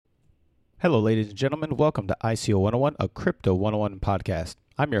Hello, ladies and gentlemen. Welcome to ICO 101, a Crypto 101 podcast.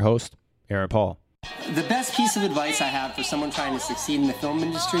 I'm your host, Aaron Paul. The best piece of advice I have for someone trying to succeed in the film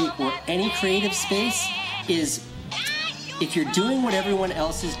industry or any creative space is if you're doing what everyone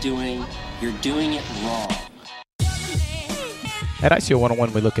else is doing, you're doing it wrong. At ICO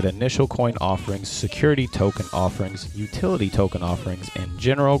 101, we look at initial coin offerings, security token offerings, utility token offerings, and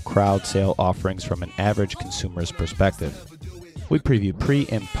general crowd sale offerings from an average consumer's perspective. We preview pre-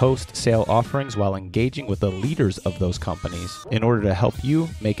 and post-sale offerings while engaging with the leaders of those companies in order to help you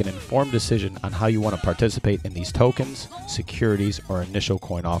make an informed decision on how you want to participate in these tokens, securities, or initial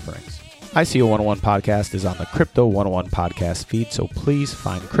coin offerings. ICO 101 Podcast is on the Crypto 101 Podcast feed, so please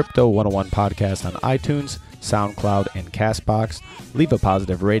find Crypto 101 Podcast on iTunes, SoundCloud, and CastBox. Leave a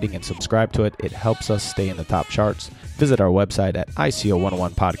positive rating and subscribe to it. It helps us stay in the top charts. Visit our website at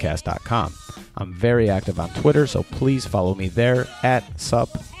ICO101podcast.com. I'm very active on Twitter, so please follow me there at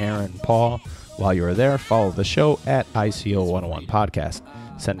 @SupAaronPaul. While you're there, follow the show at ICO101 Podcast.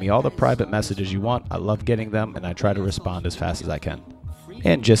 Send me all the private messages you want. I love getting them, and I try to respond as fast as I can.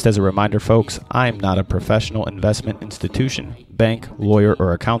 And just as a reminder, folks, I'm not a professional investment institution, bank, lawyer,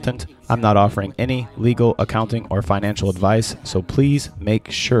 or accountant. I'm not offering any legal, accounting, or financial advice, so please make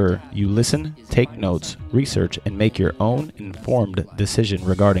sure you listen, take notes, research, and make your own informed decision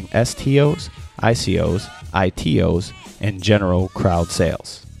regarding STOs, ICOs, ITOs, and general crowd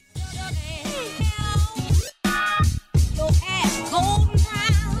sales.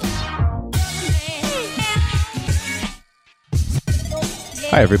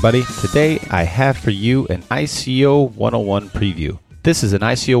 Hi everybody, today I have for you an ICO 101 preview. This is an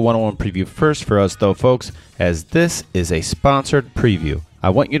ICO 101 preview first for us though, folks, as this is a sponsored preview. I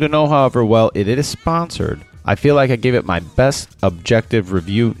want you to know, however, while it is sponsored, I feel like I gave it my best objective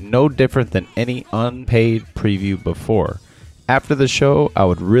review, no different than any unpaid preview before. After the show, I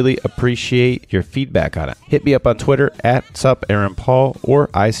would really appreciate your feedback on it. Hit me up on Twitter at @SupAaronPaul or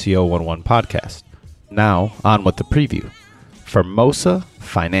ICO101 Podcast. Now, on with the preview. Formosa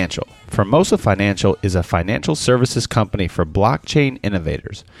Financial. Formosa Financial is a financial services company for blockchain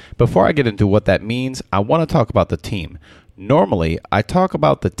innovators. Before I get into what that means, I want to talk about the team. Normally, I talk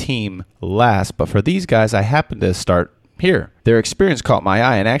about the team last, but for these guys, I happen to start here. Their experience caught my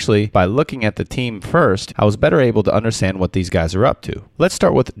eye, and actually, by looking at the team first, I was better able to understand what these guys are up to. Let's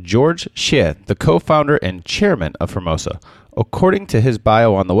start with George Xie, the co-founder and chairman of Formosa. According to his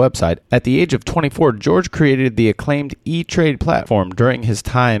bio on the website, at the age of 24, George created the acclaimed E-Trade platform during his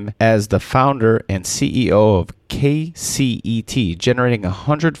time as the founder and CEO of KCET, generating a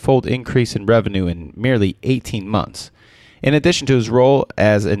 100-fold increase in revenue in merely 18 months. In addition to his role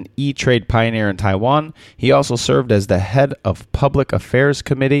as an E-Trade pioneer in Taiwan, he also served as the head of Public Affairs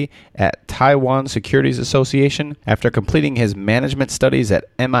Committee at Taiwan Securities Association. After completing his management studies at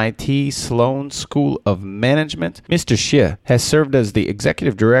MIT Sloan School of Management, Mr. Xie has served as the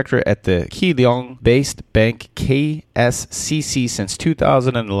executive director at the Keelung-based bank KSCC since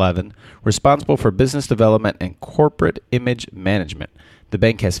 2011, responsible for business development and corporate image management. The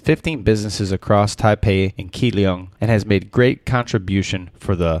bank has 15 businesses across Taipei and Keelung and has made great contribution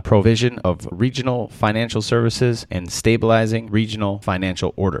for the provision of regional financial services and stabilizing regional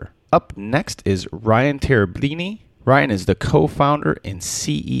financial order. Up next is Ryan Cherubini. Ryan is the co-founder and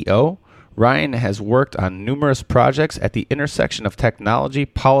CEO. Ryan has worked on numerous projects at the intersection of technology,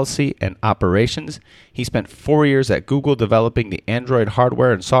 policy, and operations. He spent 4 years at Google developing the Android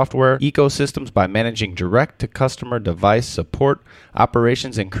hardware and software ecosystems by managing direct-to-customer device support,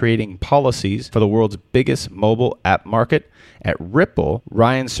 operations, and creating policies for the world's biggest mobile app market. At Ripple,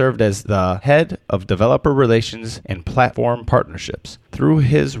 Ryan served as the head of developer relations and platform partnerships. Through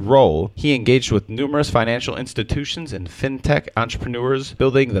his role, he engaged with numerous financial institutions and fintech entrepreneurs,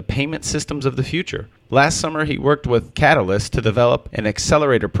 building the payment systems of the future. Last summer, he worked with Catalyst to develop an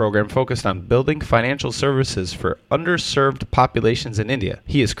accelerator program focused on building financial services for underserved populations in India.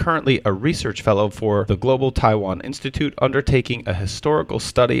 He is currently a research fellow for the Global Taiwan Institute, undertaking a historical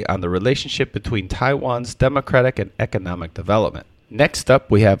study on the relationship between Taiwan's democratic and economic development. Next up,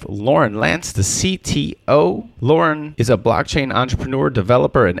 we have Lauren Lance, the CTO. Lauren is a blockchain entrepreneur,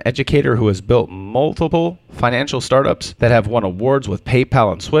 developer, and educator who has built multiple financial startups that have won awards with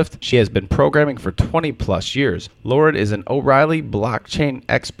PayPal and Swift. She has been programming for 20 plus years. Lauren is an O'Reilly blockchain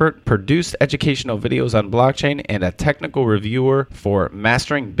expert, produced educational videos on blockchain, and a technical reviewer for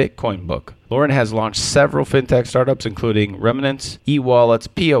Mastering Bitcoin book. Lauren has launched several fintech startups, including Remnants, e-wallets,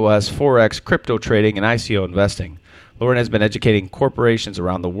 POS, Forex, crypto trading, and ICO investing. Lauren has been educating corporations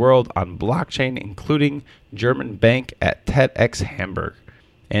around the world on blockchain, including German bank at TEDx Hamburg.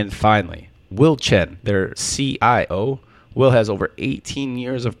 And finally, Will Chen, their CIO. Will has over 18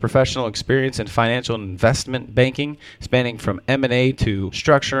 years of professional experience in financial and investment banking, spanning from M&A to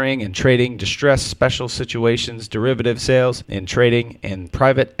structuring and trading, distressed special situations, derivative sales, and trading, and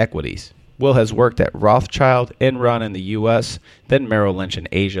private equities. Will has worked at Rothschild, Enron in the U.S., then Merrill Lynch in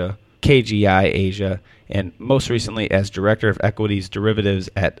Asia, KGI Asia, and most recently as Director of Equities Derivatives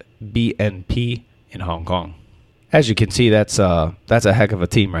at BNP in Hong Kong. As you can see, that's a heck of a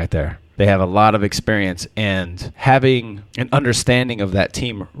team right there. They have a lot of experience, and having an understanding of that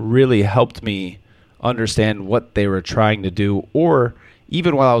team really helped me understand what they were trying to do, or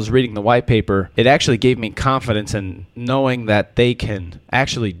even while I was reading the white paper, it actually gave me confidence in knowing that they can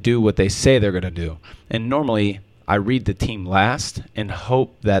actually do what they say they're going to do. And normally, I read the team last and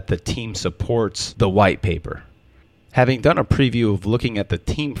hope that the team supports the white paper. Having done a preview of looking at the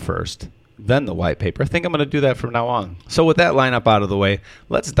team first, then the white paper, I think I'm going to do that from now on. So with that lineup out of the way,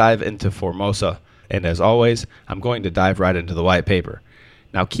 let's dive into Formosa. And as always, I'm going to dive right into the white paper.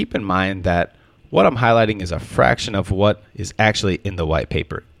 Now keep in mind that what I'm highlighting is a fraction of what is actually in the white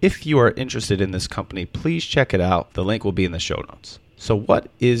paper. If you are interested in this company, please check it out. The link will be in the show notes. So what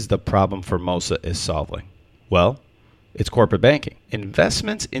is the problem Formosa is solving? Well, it's corporate banking.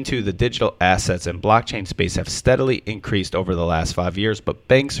 Investments into the digital assets and blockchain space have steadily increased over the last 5 years, but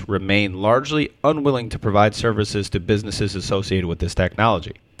banks remain largely unwilling to provide services to businesses associated with this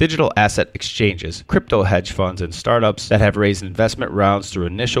technology. Digital asset exchanges, crypto hedge funds, and startups that have raised investment rounds through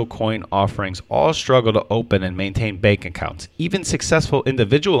initial coin offerings all struggle to open and maintain bank accounts. Even successful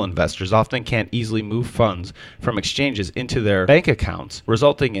individual investors often can't easily move funds from exchanges into their bank accounts,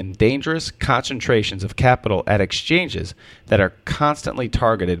 resulting in dangerous concentrations of capital at exchanges that are constantly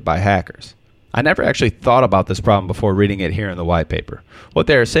targeted by hackers. I never actually thought about this problem before reading it here in the white paper. What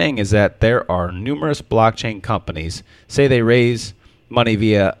they are saying is that there are numerous blockchain companies, say they raise money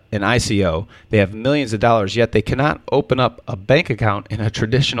via an ICO, they have millions of dollars, yet they cannot open up a bank account in a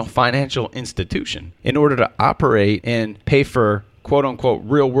traditional financial institution in order to operate and pay for quote-unquote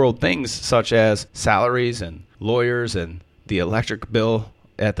real-world things such as salaries and lawyers and the electric bill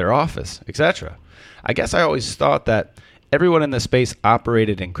at their office, etc. I guess I always thought that everyone in the space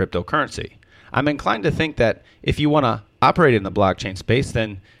operated in cryptocurrency. I'm inclined to think that if you want to operate in the blockchain space,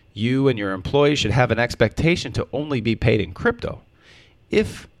 then you and your employees should have an expectation to only be paid in crypto.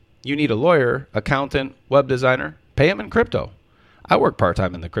 If you need a lawyer, accountant, web designer, pay them in crypto. I work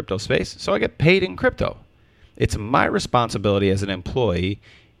part-time in the crypto space, so I get paid in crypto. It's my responsibility as an employee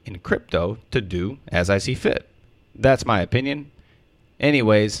in crypto to do as I see fit. That's my opinion.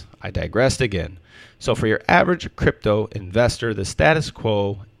 Anyways, I digressed again. So for your average crypto investor, the status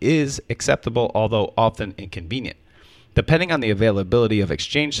quo is acceptable, although often inconvenient. Depending on the availability of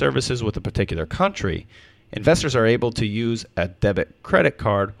exchange services with a particular country, investors are able to use a debit credit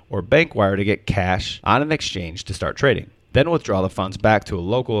card or bank wire to get cash on an exchange to start trading, then withdraw the funds back to a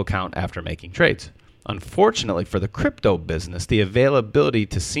local account after making trades. Unfortunately for the crypto business, the availability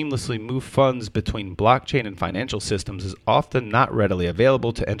to seamlessly move funds between blockchain and financial systems is often not readily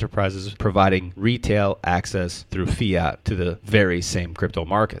available to enterprises providing retail access through fiat to the very same crypto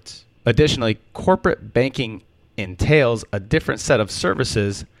markets. Additionally, corporate banking entails a different set of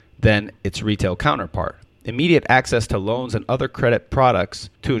services than its retail counterpart. Immediate access to loans and other credit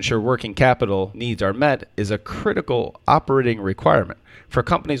products to ensure working capital needs are met is a critical operating requirement. For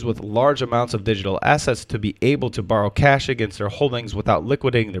companies with large amounts of digital assets, to be able to borrow cash against their holdings without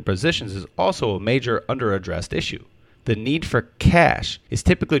liquidating their positions is also a major underaddressed issue. The need for cash is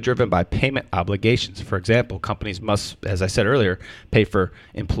typically driven by payment obligations. For example, companies must, as I said earlier, pay for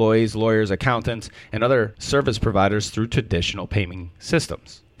employees, lawyers, accountants, and other service providers through traditional payment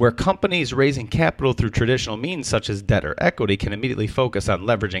systems. Where companies raising capital through traditional means such as debt or equity can immediately focus on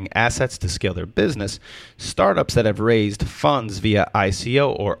leveraging assets to scale their business, startups that have raised funds via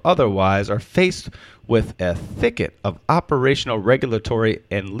ICO or otherwise are faced with a thicket of operational, regulatory,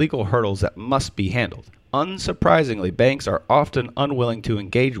 and legal hurdles that must be handled. Unsurprisingly, banks are often unwilling to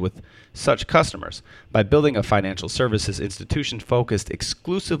engage with such customers. By building a financial services institution focused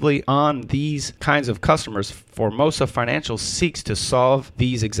exclusively on these kinds of customers, Formosa Financial seeks to solve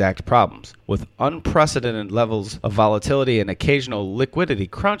these exact problems. With unprecedented levels of volatility and occasional liquidity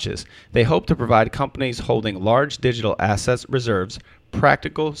crunches, they hope to provide companies holding large digital assets reserves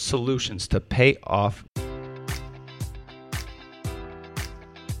practical solutions to pay off.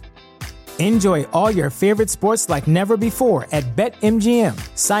 Enjoy all your favorite sports like never before at BetMGM.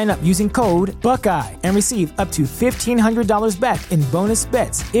 Sign up using code Buckeye and receive up to $1,500 back in bonus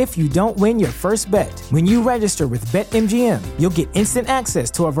bets if you don't win your first bet. When you register with BetMGM, you'll get instant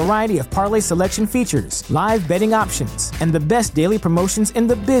access to a variety of parlay selection features, live betting options, and the best daily promotions in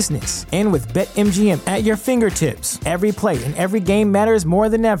the business. And with BetMGM at your fingertips, every play and every game matters more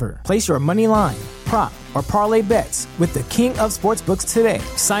than ever. Place your money line, prop, or parlay bets with the king of sportsbooks today.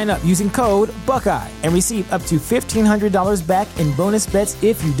 Sign up using code Buckeye and receive up to $1,500 back in bonus bets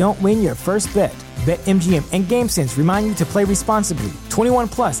if you don't win your first bet. BetMGM and GameSense remind you to play responsibly. 21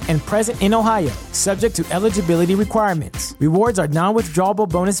 plus and present in Ohio, subject to eligibility requirements. Rewards are non-withdrawable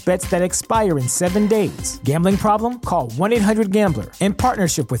bonus bets that expire in 7 days. Gambling problem? Call 1-800-GAMBLER. In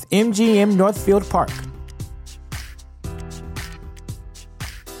partnership with MGM Northfield Park.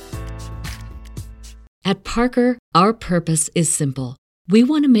 At Parker, our purpose is simple. We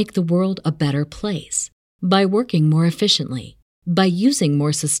want to make the world a better place by working more efficiently, by using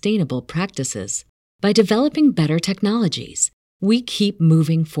more sustainable practices, by developing better technologies. We keep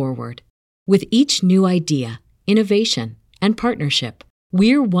moving forward. With each new idea, innovation, and partnership,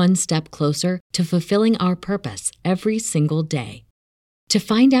 we're one step closer to fulfilling our purpose every single day. To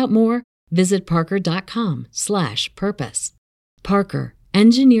find out more, visit parker.com/purpose. Parker,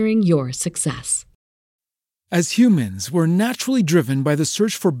 engineering your success. As humans, we're naturally driven by the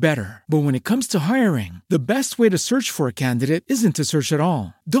search for better. But when it comes to hiring, the best way to search for a candidate isn't to search at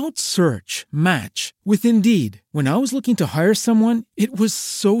all. Don't search, match with Indeed. When I was looking to hire someone, it was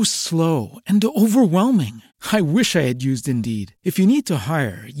so slow and overwhelming. I wish I had used Indeed. If you need to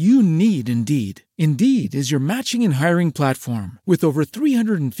hire, you need Indeed. Indeed is your matching and hiring platform with over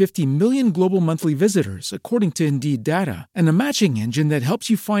 350 million global monthly visitors, according to Indeed data, and a matching engine that helps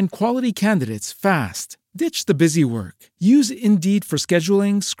you find quality candidates fast. Ditch the busy work. Use Indeed for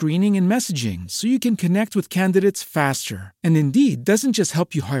scheduling, screening, and messaging so you can connect with candidates faster. And Indeed doesn't just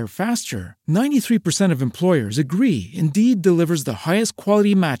help you hire faster. 93% of employers agree Indeed delivers the highest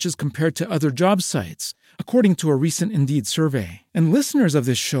quality matches compared to other job sites, according to a recent Indeed survey. And listeners of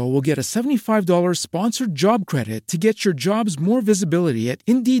this show will get a $75 sponsored job credit to get your jobs more visibility at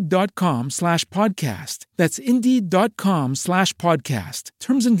Indeed.com/podcast. That's Indeed.com/podcast.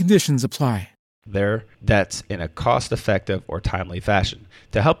 Terms and conditions apply. Their debts in a cost-effective or timely fashion.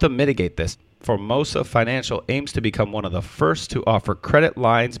 To help them mitigate this, Formosa Financial aims to become one of the first to offer credit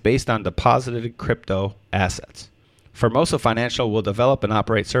lines based on deposited crypto assets. Formosa Financial will develop and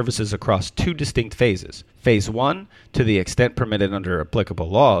operate services across 2 distinct phases. Phase 1, to the extent permitted under applicable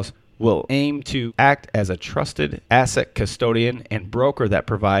laws, will aim to act as a trusted asset custodian and broker that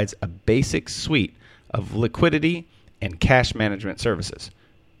provides a basic suite of liquidity and cash management services.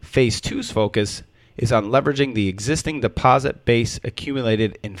 Phase 2's focus is on leveraging the existing deposit base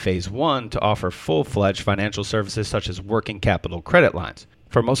accumulated in Phase 1 to offer full-fledged financial services such as working capital credit lines.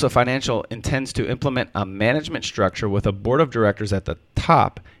 Formosa Financial intends to implement a management structure with a board of directors at the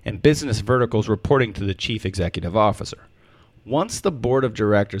top and business verticals reporting to the chief executive officer. Once the board of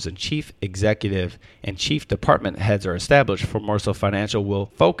directors and chief executive and chief department heads are established, Formosa Financial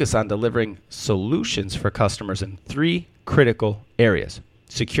will focus on delivering solutions for customers in 3 critical areas: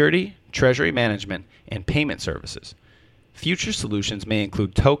 security, treasury management, and payment services. Future solutions may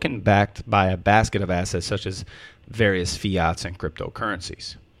include token backed by a basket of assets such as various fiats and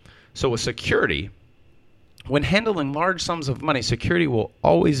cryptocurrencies. So with security, when handling large sums of money, security will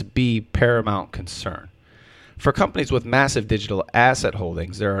always be paramount concern. For companies with massive digital asset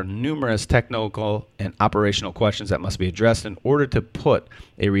holdings, there are numerous technical and operational questions that must be addressed in order to put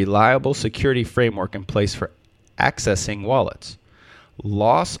a reliable security framework in place for accessing wallets.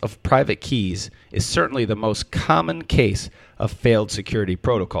 Loss of private keys is certainly the most common case of failed security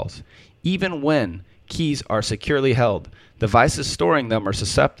protocols. Even when keys are securely held, devices storing them are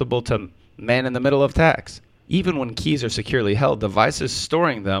susceptible to man-in-the-middle attacks. Even when keys are securely held, devices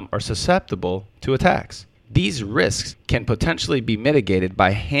storing them are susceptible to attacks. These risks can potentially be mitigated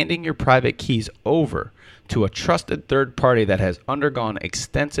by handing your private keys over to a trusted third party that has undergone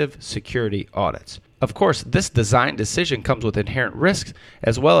extensive security audits. Of course, this design decision comes with inherent risks,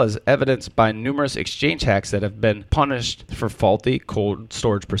 as well as evidenced by numerous exchange hacks that have been punished for faulty cold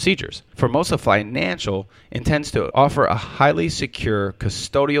storage procedures. Formosa Financial intends to offer a highly secure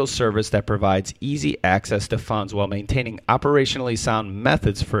custodial service that provides easy access to funds while maintaining operationally sound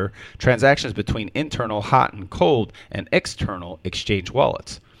methods for transactions between internal hot and cold and external exchange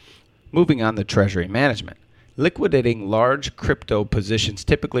wallets. Moving on to treasury management. Liquidating large crypto positions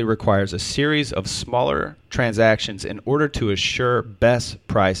typically requires a series of smaller transactions in order to assure best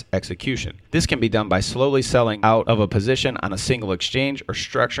price execution. This can be done by slowly selling out of a position on a single exchange or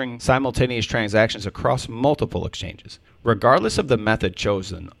structuring simultaneous transactions across multiple exchanges. Regardless of the method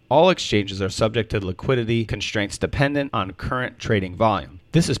chosen, all exchanges are subject to liquidity constraints dependent on current trading volume.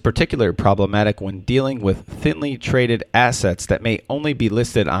 This is particularly problematic when dealing with thinly traded assets that may only be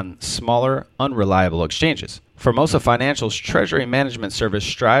listed on smaller, unreliable exchanges. Formosa Financial's treasury management service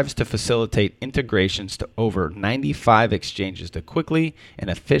strives to facilitate integrations to over 95 exchanges to quickly and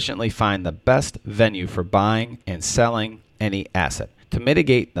efficiently find the best venue for buying and selling any asset. To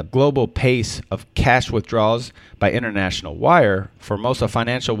mitigate the global pace of cash withdrawals by international wire, Formosa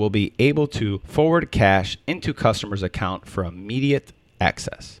Financial will be able to forward cash into customers' account for immediate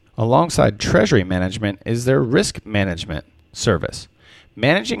access. Alongside treasury management is their risk management service,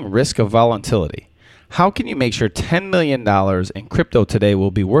 managing risk of volatility. How can you make sure $10 million in crypto today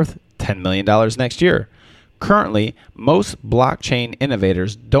will be worth $10 million next year? Currently, most blockchain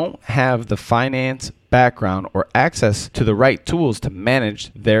innovators don't have the finance background or access to the right tools to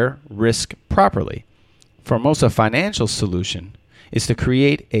manage their risk properly. Formosa Financial's solution is to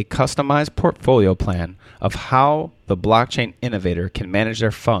create a customized portfolio plan of how the blockchain innovator can manage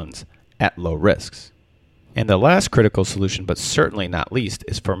their funds at low risks. And the last critical solution, but certainly not least,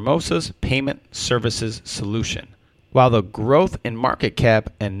 is Formosa's payment services solution. While the growth in market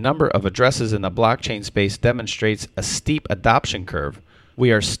cap and number of addresses in the blockchain space demonstrates a steep adoption curve,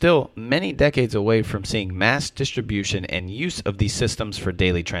 we are still many decades away from seeing mass distribution and use of these systems for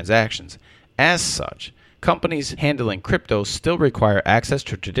daily transactions. As such, companies handling crypto still require access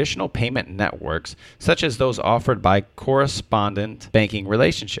to traditional payment networks, such as those offered by correspondent banking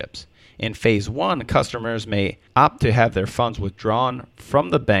relationships. In Phase 1, customers may opt to have their funds withdrawn from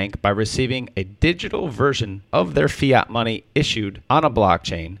the bank by receiving a digital version of their fiat money issued on a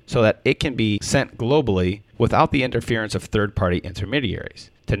blockchain so that it can be sent globally without the interference of third-party intermediaries.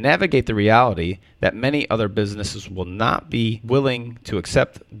 To navigate the reality that many other businesses will not be willing to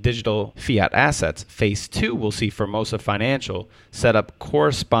accept digital fiat assets, Phase 2 will see Formosa Financial set up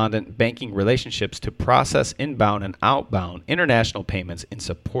correspondent banking relationships to process inbound and outbound international payments in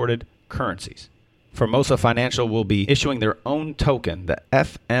supported currencies. Formosa Financial will be issuing their own token, the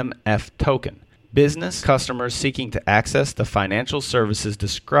FMF token. Business customers seeking to access the financial services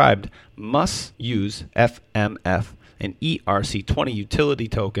described must use FMF, an ERC20 utility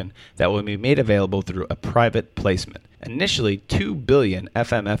token that will be made available through a private placement. Initially, 2 billion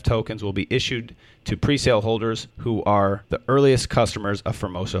FMF tokens will be issued to presale holders who are the earliest customers of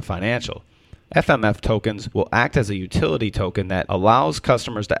Formosa Financial. FMF tokens will act as a utility token that allows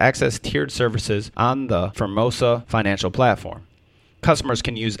customers to access tiered services on the Formosa Financial platform. Customers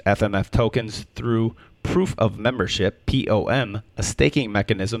can use FMF tokens through Proof of Membership, POM, a staking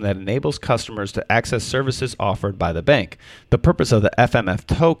mechanism that enables customers to access services offered by the bank. The purpose of the FMF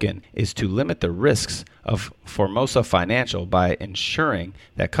token is to limit the risks of Formosa Financial by ensuring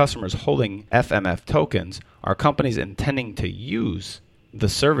that customers holding FMF tokens are companies intending to use the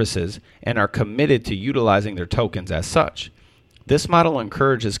services and are committed to utilizing their tokens as such. This model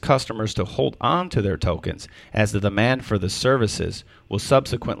encourages customers to hold on to their tokens, as the demand for the services will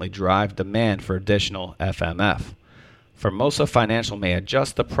subsequently drive demand for additional FMF. Formosa Financial may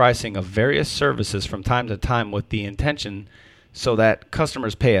adjust the pricing of various services from time to time with the intention so that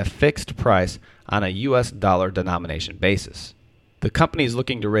customers pay a fixed price on a US dollar denomination basis. The company is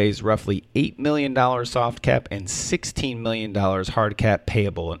looking to raise roughly $8 million soft cap and $16 million hard cap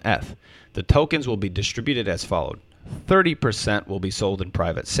payable in ETH. The tokens will be distributed as followed. 30% will be sold in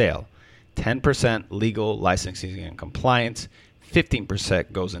private sale, 10% legal, licensing, and compliance,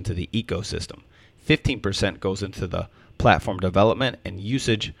 15% goes into the ecosystem, 15% goes into the platform development, and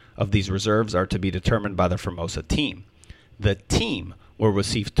usage of these reserves are to be determined by the Formosa team. The team will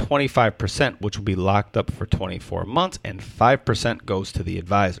receive 25%, which will be locked up for 24 months, and 5% goes to the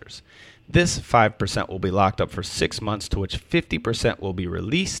advisors. This 5% will be locked up for 6 months, to which 50% will be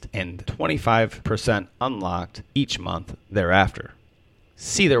released and 25% unlocked each month thereafter.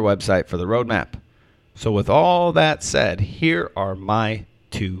 See their website for the roadmap. So with all that said, here are my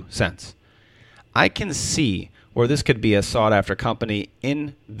 2 cents. I can see where this could be a sought-after company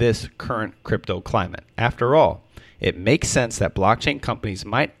in this current crypto climate. After all, it makes sense that blockchain companies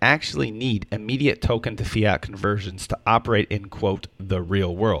might actually need immediate token to fiat conversions to operate in, quote, the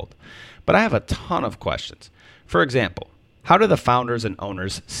real world. But I have a ton of questions. For example, how do the founders and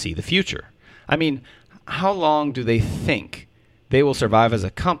owners see the future? I mean, how long do they think they will survive as a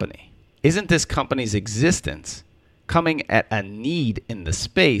company? Isn't this company's existence coming at a need in the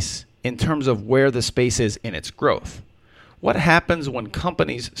space in terms of where the space is in its growth. What happens when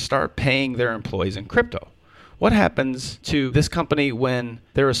companies start paying their employees in crypto? What happens to this company when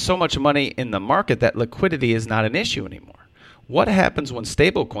there is so much money in the market that liquidity is not an issue anymore? What happens when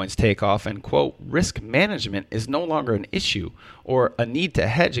stablecoins take off and, quote, risk management is no longer an issue or a need to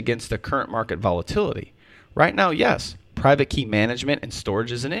hedge against the current market volatility? Right now, yes, private key management and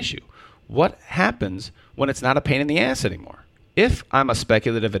storage is an issue. What happens when it's not a pain in the ass anymore? If I'm a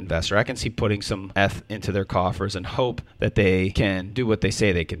speculative investor, I can see putting some ETH into their coffers and hope that they can do what they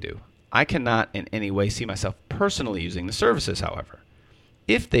say they can do. I cannot in any way see myself personally using the services, however.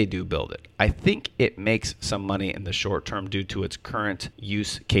 If they do build it, I think it makes some money in the short term due to its current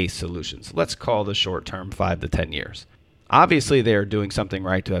use case solutions. Let's call the short term 5 to 10 years. Obviously, they are doing something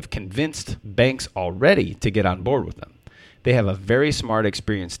right to have convinced banks already to get on board with them. They have a very smart,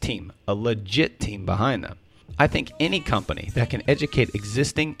 experienced team, a legit team behind them. I think any company that can educate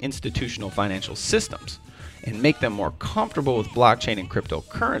existing institutional financial systems and make them more comfortable with blockchain and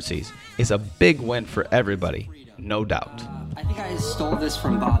cryptocurrencies is a big win for everybody, no doubt. I think I stole this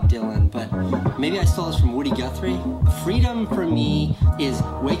from Bob Dylan, but maybe I stole this from Woody Guthrie. Freedom for me is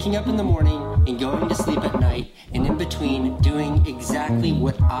waking up in the morning and going to sleep at night, and in between doing exactly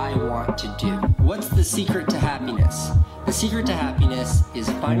what I want to do. What's the secret to happiness? The secret to happiness is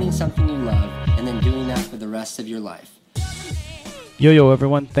finding something you love and then doing that for the rest of your life. Yo,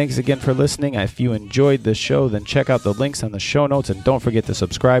 everyone. Thanks again for listening. If you enjoyed the show, then check out the links on the show notes, and don't forget to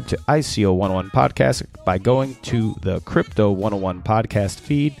subscribe to ICO 101 Podcast by going to the Crypto 101 Podcast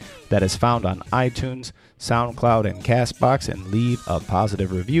feed that is found on iTunes, SoundCloud, and CastBox, and leave a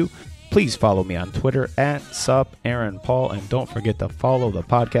positive review. Please follow me on Twitter at @SupAaronPaul, and don't forget to follow the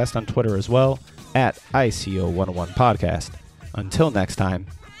podcast on Twitter as well at ICO 101 Podcast. Until next time,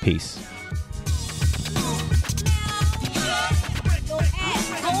 peace.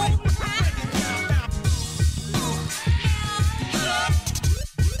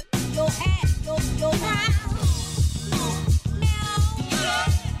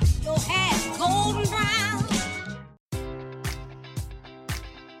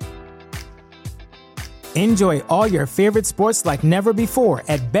 Enjoy all your favorite sports like never before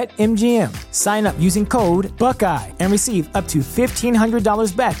at BetMGM. Sign up using code Buckeye and receive up to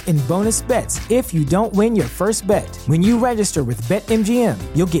 $1,500 back in bonus bets if you don't win your first bet. When you register with BetMGM,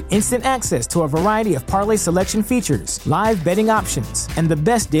 you'll get instant access to a variety of parlay selection features, live betting options, and the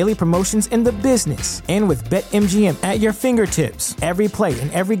best daily promotions in the business. And with BetMGM at your fingertips, every play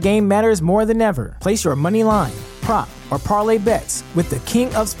and every game matters more than ever. Place your money line, prop, or parlay bets with the king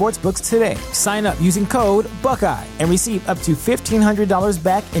of sportsbooks today. Sign up using code Buckeye and receive up to $1,500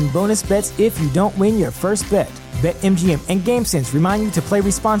 back in bonus bets if you don't win your first bet. BetMGM and GameSense remind you to play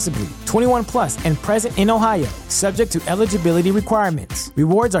responsibly. 21 plus and present in Ohio, subject to eligibility requirements.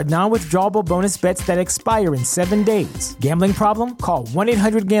 Rewards are non-withdrawable bonus bets that expire in 7 days. Gambling problem? Call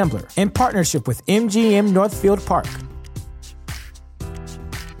 1-800-GAMBLER in partnership with MGM Northfield Park.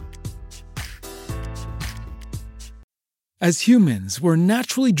 As humans, we're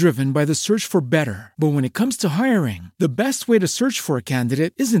naturally driven by the search for better. But when it comes to hiring, the best way to search for a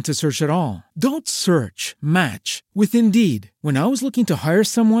candidate isn't to search at all. Don't search, match with Indeed. When I was looking to hire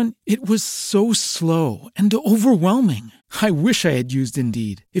someone, it was so slow and overwhelming. I wish I had used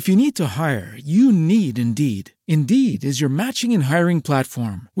Indeed. If you need to hire, you need Indeed. Indeed is your matching and hiring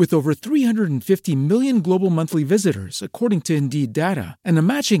platform with over 350 million global monthly visitors, according to Indeed data, and a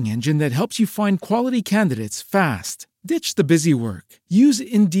matching engine that helps you find quality candidates fast. Ditch the busy work. Use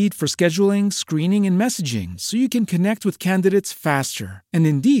Indeed for scheduling, screening, and messaging so you can connect with candidates faster. And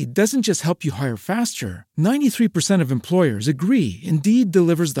Indeed doesn't just help you hire faster. 93% of employers agree Indeed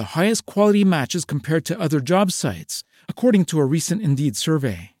delivers the highest quality matches compared to other job sites, according to a recent Indeed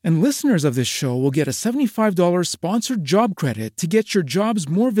survey. And listeners of this show will get a $75 sponsored job credit to get your jobs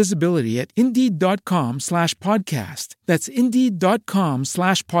more visibility at Indeed.com/podcast. That's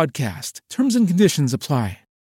Indeed.com/podcast. Terms and conditions apply.